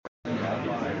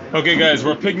Okay, guys,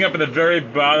 we're picking up at the very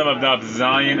bottom of Daf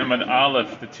Zayin Amad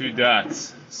Aleph, the two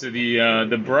dots. So the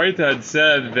Braita had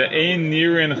said the Ein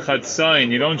Nirin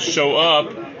Chatzayin, you don't show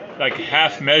up like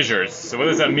half measures. So what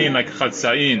does that mean, like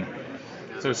Chatzayin?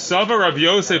 So Sava Rav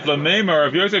Yosef Lameimar,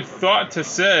 Rav Yosef thought to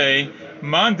say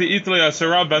Man de'itle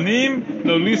asara banim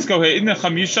lo lisko he'idne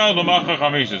chamisha lo macha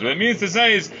chamisha. What it means to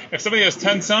say is if somebody has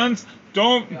 10 sons,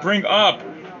 don't bring up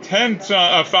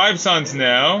 5 sons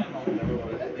now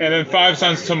and then 5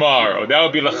 sons tomorrow. That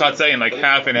would be lechatzayin, like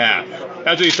half and half.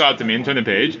 That's what he thought to mean. Turn the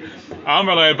page.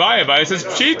 Amar Abaye, Abaye says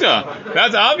pshita.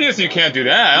 That's obvious. You can't do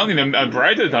that. I don't need a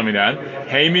Braita to tell me that.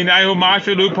 Heiminahu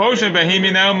mashvilu poshen, but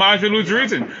heiminahu mashvilu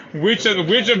tzritin.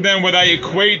 Which of them would I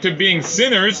equate to being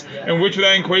sinners, and which would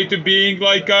I equate to being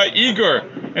like eager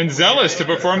and zealous to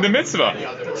perform the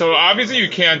mitzvah? So obviously you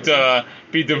can't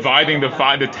be dividing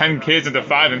the 10 kids into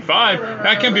 5 and 5.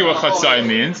 That can't be what chatzai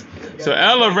means. So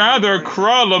Ella rather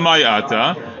kra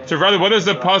lamayata. So rather, what does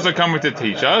the pasuk come to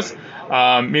teach us?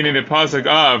 Meaning the pasuk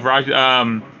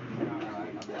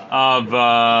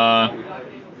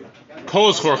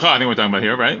kol schorcha. I think we're talking about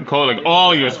here, right? Kol, like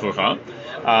all your schorcha.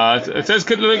 It says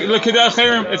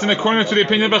it's in accordance to the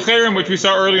opinion of Acherim, which we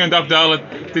saw earlier in Daf Dalet.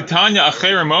 Titanya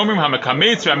Acherim Omrim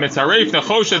Hamachametz V'Amitzaref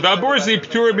Nechoshet V'Aborzi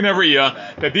P'tur Bin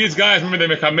Ariyah. That these guys, remember,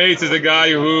 the Mechametz is the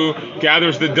guy who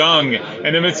gathers the dung,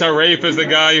 and the Mitzaref is the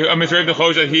guy who Mitzaref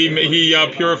Nechoshet he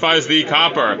purifies the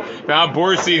copper.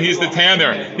 V'Aborzi, he's the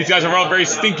tanner. These guys are all very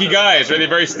stinky guys, right? They're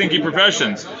very stinky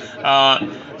professions.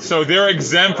 So they're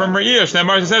exempt from Re'iyah.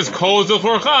 Shneimar says, Kol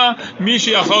Zechorcha,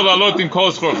 Mishi Achol Alotim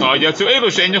Kol Zechorcha, Yatsu Elu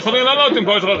Shein Yecholin Alotim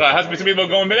Kol Zechorcha. It has to be some people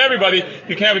going with everybody.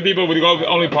 You can't have people who go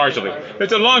only partially.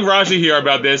 There's a long Rashi here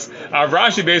about this.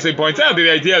 Rashi basically points out that the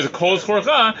idea is Kol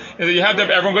Zechorcha is that you have to have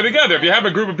everyone go together. If you have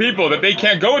a group of people that they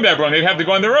can't go with everyone, they'd have to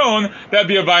go on their own, that'd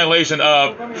be a violation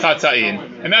of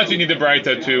Chatzayin. And that's what you need the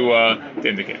Braita to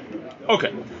indicate.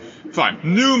 Okay. Fine.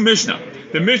 New Mishnah.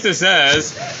 The Mishnah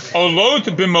says, Olot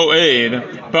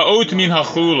b'moed ba'ot min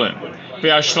hachulin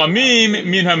ve'ashlamim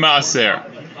min ha'maaser.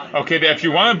 Okay, that if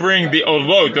you want to bring the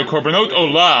olot, the korbanot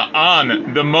olah on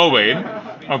the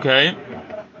moed, okay,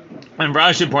 and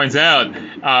Rashi points out,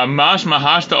 mash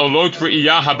mahashta olot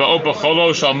re'iyah haba'ot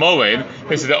b'cholo shal moed.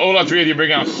 This is the olot re'iyah you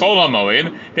bring on chol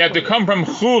ha'moed. They have to come from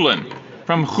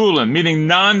chulin, meaning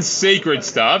non-sacred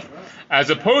stuff. As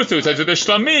opposed to, it says that the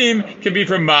shlamim can be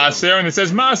from maaser, and it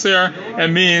says maaser, it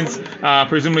means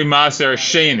presumably maaser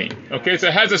sheni. Okay, so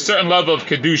it has a certain level of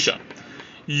kedusha.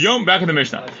 Back in the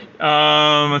Mishnah.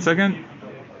 1 second.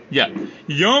 Yeah.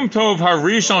 Yom Tov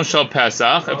Harishon Shel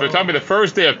Pesach. If we're talking about the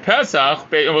first day of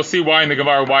Pesach, and we'll see why in the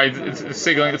Gemara why it's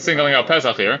singling out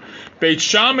Pesach here. Beit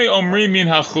Shammai Omri min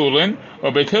hachulin,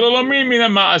 or Beit Hillel Omri min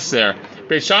maaser.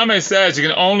 Beit Shammai says you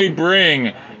can only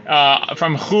bring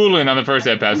from chulin on the first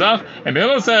day of Pesach, and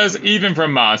Hillel says even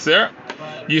from maaser.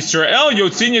 Yisrael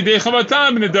yotzin yedei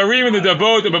chavatam in the darim and the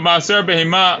davot of maaser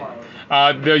behema.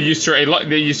 The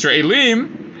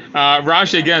Yisraelim,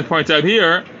 Rashi again points out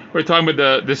here. We're talking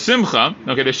about the simcha,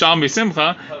 okay, the shalmi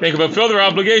simcha. They can fulfill their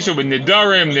obligation with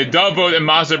nidarim, nidavot, and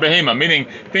maaser behema, meaning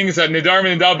things that nidarim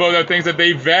and nidavot are things that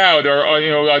they vowed or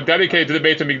are dedicated to the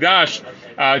Beit HaMikdash.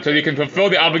 So you can fulfill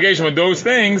the obligation with those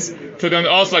things to then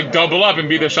also like double up and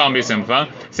be the Shalmi Simcha.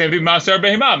 Same thing, Masar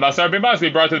Behemah. Masar Behemah to be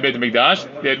brought to the Beit HaMikdash.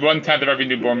 They had 1/10 of every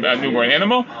newborn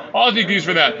animal. All you can use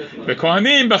for that. The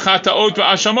Kohanim b'chataot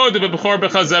v'ashamot v'bechor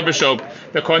b'chazeh b'shop.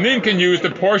 The Kohanim can use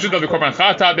the portions of the Korban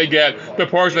Chatat they get, the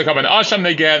portion of the Korban Asham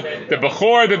they get, the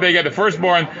Bechor that they get, the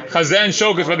firstborn. Chazeh and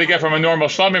Shok is what they get from a normal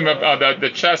Shlamim, the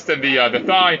chest and the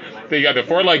thigh. They get the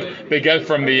foreleg they get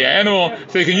from the animal.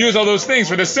 So you can use all those things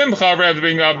for the Simcha rather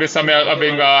than having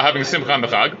Simcha on the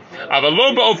Chag.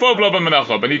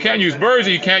 But you can't use birds,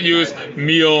 you can't use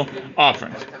meal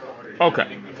offerings.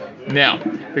 Okay. Now,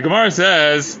 the Gemara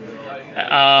says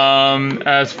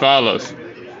as follows.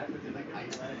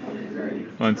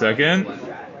 1 second.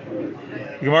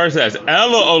 The Gemara says,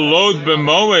 Ela olod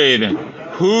b'moed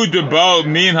hu debao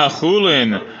min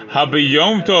hachulin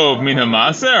habiyom tov min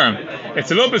hamaser.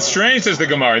 It's a little bit strange, says the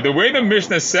Gemara. The way the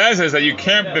Mishnah says is that you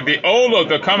can't, that the olot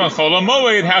that come on chol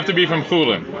moed have to be from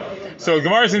chulin. So the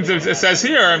Gemara says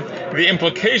here, the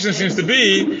implication seems to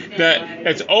be that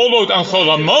it's olot on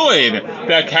chol moed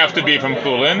that have to be from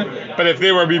chulin, but if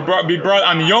they were be brought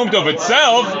on Yom Tov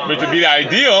itself, which would be the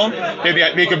ideal,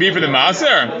 they could be for the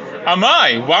maaser.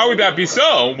 Amai, why would that be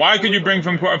so? Why could you bring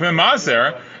from the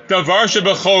maaser? Davar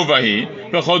shebechovahi,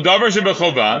 b'chol davar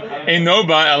shebechova, eino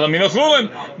ba ela min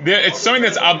chulin. It's something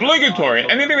that's obligatory.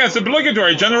 Anything that's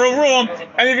obligatory, general rule,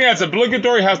 anything that's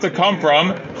obligatory has to come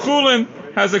from chulin.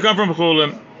 Has to come from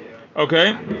chulin.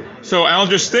 Okay? So I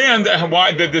understand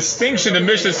why the distinction the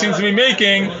Mishnah seems to be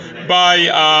making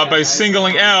by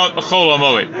singling out the Chol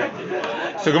HaMoed.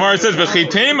 So Gemara says,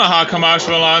 "V'chitema hakamash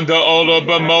v'landa olo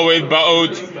b'moed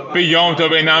ba'ot b'yom tov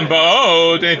einam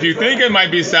ba'ot." And if you think it might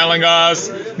be telling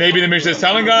us, maybe the Mishnah is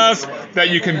telling us that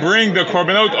you can bring the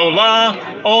korbanot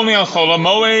olah only on Chol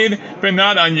HaMoed, but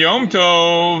not on Yom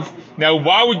Tov. Now,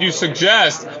 why would you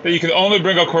suggest that you can only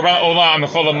bring a korban olah on the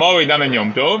Chol HaMoed, not on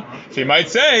Yom Tov? So you might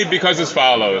say, because as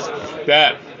follows,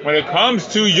 that when it comes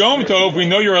to Yom Tov, we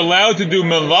know you're allowed to do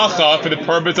melacha for the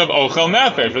purpose of ochel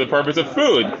nefesh, for the purpose of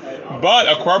food. But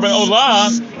a korban olah,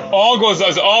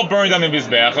 is all burned on the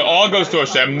mizbeach, it all goes to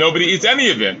Hashem, nobody eats any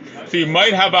of it. So you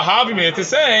might have a havimina to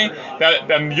say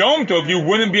that on Yom Tov you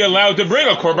wouldn't be allowed to bring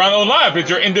a korban olah if it's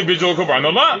your individual korban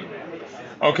olah.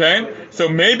 Okay, so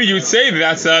maybe you'd say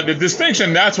that's the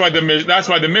distinction. That's why the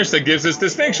Mishnah gives this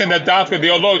distinction that dafka the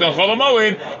olot on Chol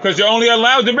HaMoed, because you're only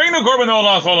allowed to bring the korban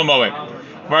olah on Chol HaMoed.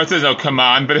 Gemara says, "Oh, come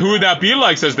on!" But who would that be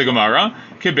like? Says the Gemara,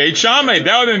 "Kebeit Shammai."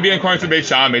 That wouldn't be in accordance to Beit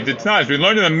Shammai. It's not. We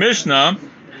learned in the Mishnah.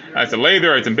 It's a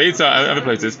later. It's in Beitza, other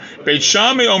places. Beit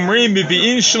Shammai omrim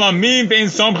mivi'in shlamim bein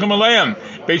somchim aleim.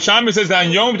 Beit Shammai says that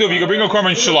on Yom Tov you can bring a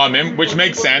korban shlamim, which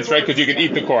makes sense, right? Because you can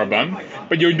eat the korban,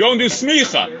 but you don't do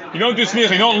smicha. You don't do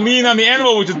smicha. You don't lean on the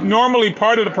animal, which is normally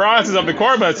part of the process of the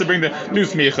korban, to do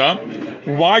smicha.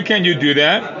 Why can't you do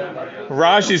that?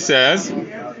 Rashi says.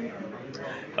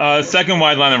 Second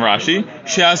wide line of Rashi,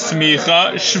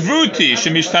 Shasmicha shvuti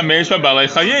shemishtamesh b'balei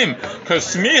chayim,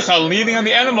 because smicha, leaning on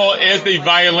the animal, is the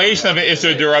violation of the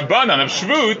Isur D'Rabbanan of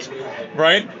shvut,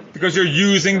 right? Because you're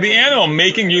using the animal,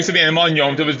 making use of the animal in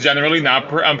Yom Tov is generally not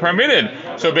permitted.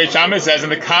 So Beit Shammai says in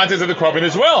the context of the korban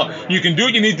as well, you can do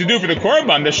what you need to do for the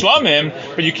korban, the shlamim,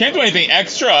 but you can't do anything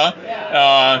extra,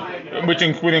 which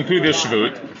would include the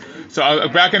shvut. So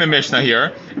back in the Mishnah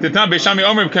here, but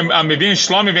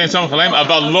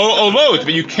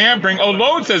you can't bring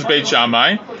olot, says Beit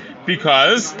Shammai,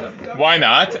 because why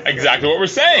not? Exactly what we're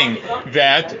saying,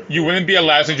 that you wouldn't be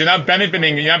allowed, since you're not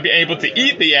benefiting, you're not be able to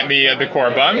eat the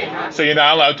korban, so you're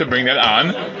not allowed to bring that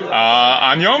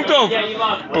on Yom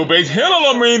Tov. Beit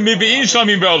Hillel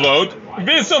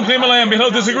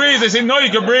disagrees. They say, no, you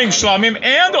can bring shlamim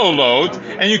and olot,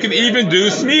 and you can even do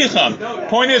smicha.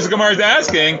 Point is, the Gemara is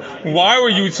asking, why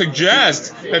would you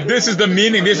suggest that this is the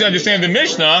meaning, this is the understanding of the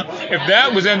Mishnah? If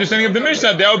that was the understanding of the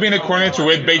Mishnah, that would be in accordance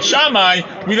with Beit Shammai.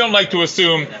 We don't like to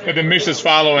assume that the Mishnah is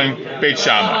following Beit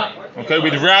Shammai. Okay,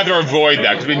 we'd rather avoid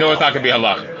that, because we know it's not going to be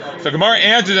halach. So Gemara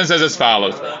answers and says as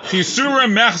follows: there's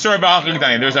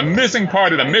a missing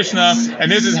part of the Mishnah,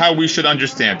 and this is how we should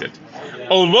understand it.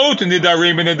 Olot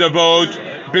nidarim nidavot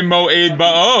b'moed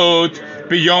ba'ot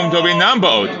b'yom tov einam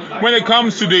ba'ot. When it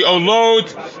comes to the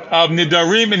olot of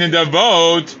nidarim and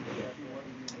nidavot,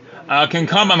 can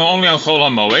come only on Chol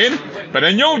HaMoed, but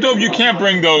in Yom Tov you can't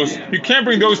bring those. You can't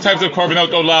bring those types of korbanot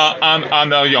olah on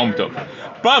the Yom Tov.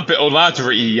 But the olat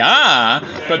re'iyah,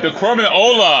 but the korban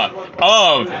olah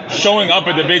of showing up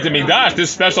at the Beit HaMikdash,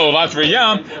 this special olat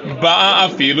re'iyah, ba'a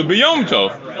afilu b'Yom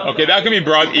Tov. Okay, that can be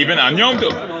brought even on Yom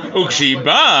Tov.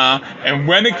 Ukshiba, and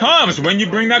when you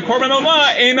bring that korban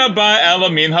olah, eina ba ela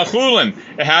min hachulin.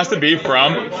 It has to be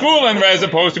from chulin, as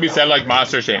opposed to be said like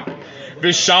Maser Shem.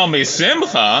 Vishalmi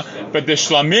simcha, but the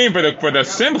shlamim for the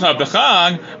simcha of the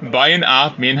chag, bayin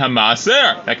af min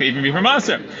hamaser. That can even be from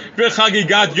maser.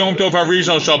 V'chagigat Yom Tov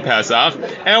harishon shel Pesach,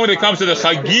 and when it comes to the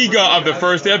chagiga of the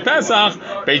first day of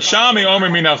Pesach, Beit Shammai omer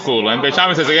min hachulin. Beit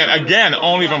Shammai says again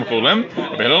only from chulin.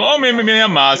 V'hillel omer min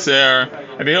hamaser,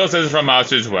 and the Hillel says it's from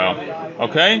maser as well.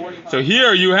 Okay, so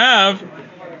here you have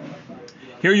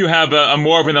a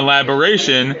more of an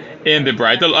elaboration in the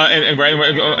Breita,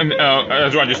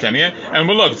 as we're understanding it. And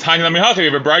we'll look, Tanya Lamihachi, we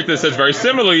have a Breita that says very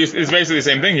similarly, it's basically the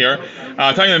same thing here.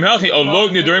 Tanya Lamihachi, Olot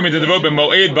nidurim ededavot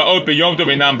b'moed ba'ot b'yom tov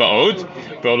einam ba'ot,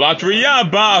 v'olat riyah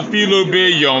ba'afilu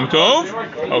b'yom tov.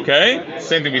 Okay,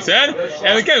 same thing we said.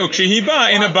 And again, ukshihi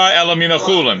ba ina ba ela min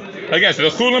hachulin. Again, so the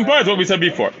chulin part is what we said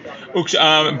before. Back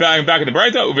at the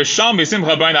Breita, uvesham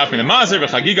b'simcha bayin af min hamaser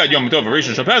v'chagigat Yom Tov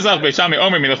harishon shel Pesach Beit Shammai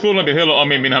omer min hachulin v'hillel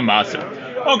omer min hamaser.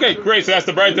 Okay, great. So that's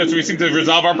the Breita. So we seem to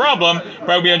resolve our problem,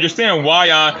 right? We understand why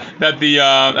that the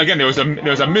again there was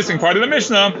a missing part of the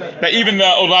Mishnah, that even the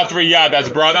olat riyah that's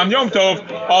brought on Yom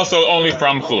Tov also only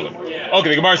from chulin. Okay,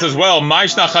 the Gemara says, well,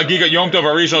 Ma'ishna chagiga Yom Tov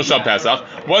harishon shel Pesach.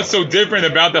 What's so different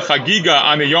about the chagiga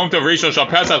on the Yom Tov harishon shel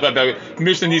Pesach that the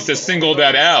Mishnah needs to single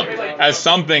that out as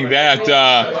something that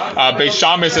Beit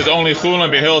Shammai says only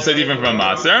chulin, Beit Hillel says even from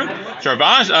maser. So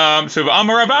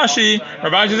Amar Ravashi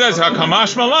says,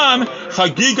 Hakamash malan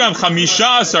Chagiga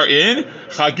Chamishas are in,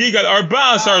 Chagiga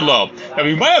Arba'as are low. Now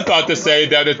we might have thought to say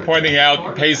that it's pointing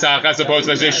out Pesach as opposed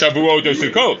to, let's say, Shavuot or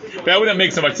Sukkot. That wouldn't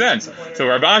make so much sense. So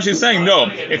Rav Ashi is saying, no,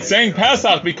 it's saying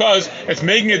Pesach because it's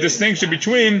making a distinction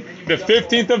between the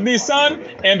 15th of Nisan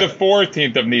and the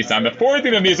 14th of Nisan. The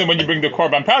 14th of Nisan when you bring the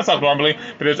Korban Pesach normally,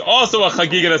 but there's also a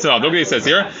Chagiga that's allowed. Look what he says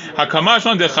here.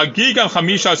 Hakamashon de Chagiga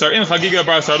Chamishas are in, Chagiga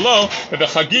Arba'as are low, but the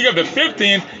Chagiga of the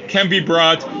 15th can be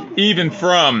brought even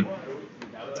from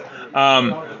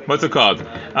what's it called? Sorry.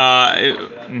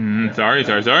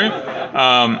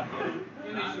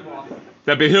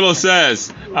 That Behilo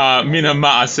says mina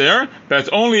ma'aser. That's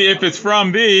only if it's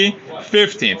from the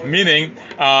 15th. Meaning,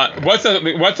 what's a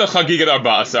chagigat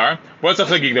arba'asar? What's a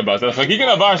chagigat arba'asar? The chagigat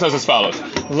arba'asar is as follows.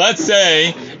 Let's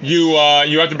say you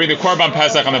have to bring the korban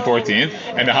pesach on the 14th,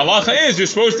 and the halacha is you're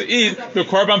supposed to eat the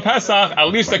korban pesach at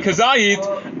least a kazayit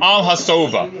al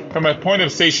hasova from a point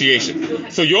of satiation.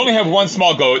 So you only have one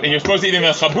small goat, and you're supposed to eat in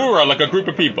a chabura like a group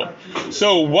of people.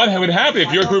 So what would happen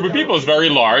if your group of people is very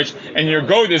large and your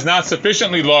goat is not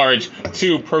sufficiently large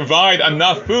to provide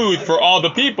enough food for all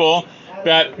the people?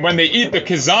 That when they eat the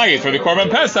kizayit for the korban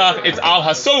pesach, it's al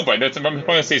hasova. That's a point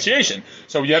of satiation.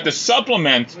 So you have to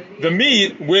supplement the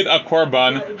meat with a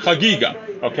korban chagiga.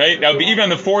 Okay, that would be even on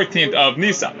the 14th of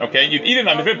Nisan. Okay, you'd eat it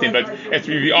on the 15th, but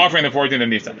you'd be offering the 14th of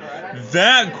Nisan.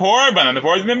 That korban on the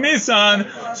 14th of Nisan,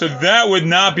 so that would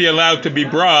not be allowed to be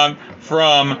brought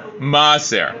from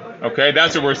Maser. Okay,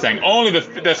 that's what we're saying. Only the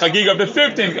chagiga of the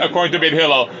 15th, according to Beit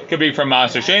Hillel, could be from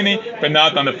Maser Sheni, but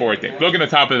not on the 14th. Look at the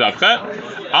top of the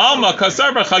Daf. Alma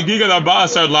kasar chagiga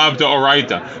arba'asar lav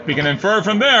deoraita. We can infer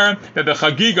from there that the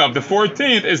chagiga of the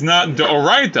 14th is not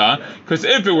deoraita, because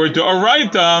if it were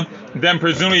deoraita, then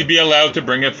presumably you'd be allowed to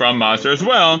bring it from Maser as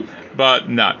well, but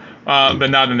not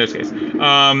in this case.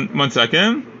 One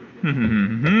second.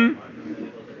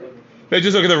 Let's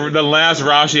just look at the last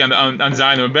Rashi on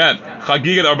Zayin Ubet.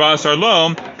 Chagigat arba'asar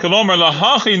lo, kolomer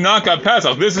lahachi naka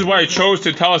Pesach. This is why he chose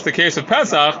to tell us the case of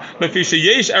Pesach. Lefi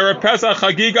sheyesh erev Pesach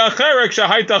chagiga cherek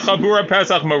shahaita chabura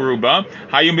Pesach maruba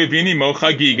hayum bivini mo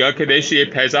chagiga kadei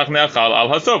sheyeh Pesach neachal al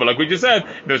hasova. Like we just said,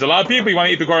 there's a lot of people who want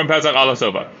to eat the korban Pesach al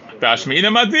hasova. What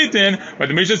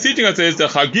the Mishnah is teaching us is the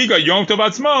chagiga yom tov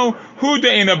atzmo hu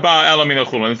de'ena ba ela min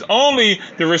chulin. It's only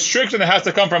the restriction that has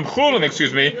to come from chulin.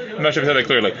 Excuse me, I'm not sure if I said that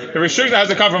clearly. The restriction that has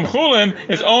to come from chulin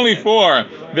is only for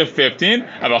the 15th.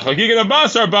 But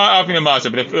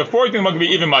the 14th could be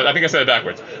even maser. I think I said it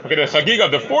backwards. Okay, the chagiga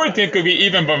of the 14th could be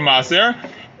even from maser.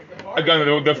 Again,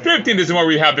 the 15th is where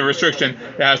we have the restriction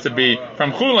that has to be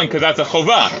from chulin, because that's a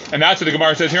chovah, and that's what the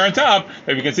Gemara says here on top.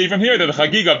 That we can see from here that the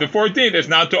chagiga of the 14th is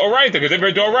not deoraita, because if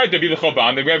we're deoraita, it'd be the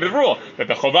chovah, then we have the rule that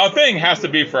the chovah thing has to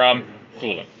be from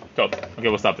chulin. So, okay,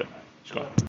 we'll stop there.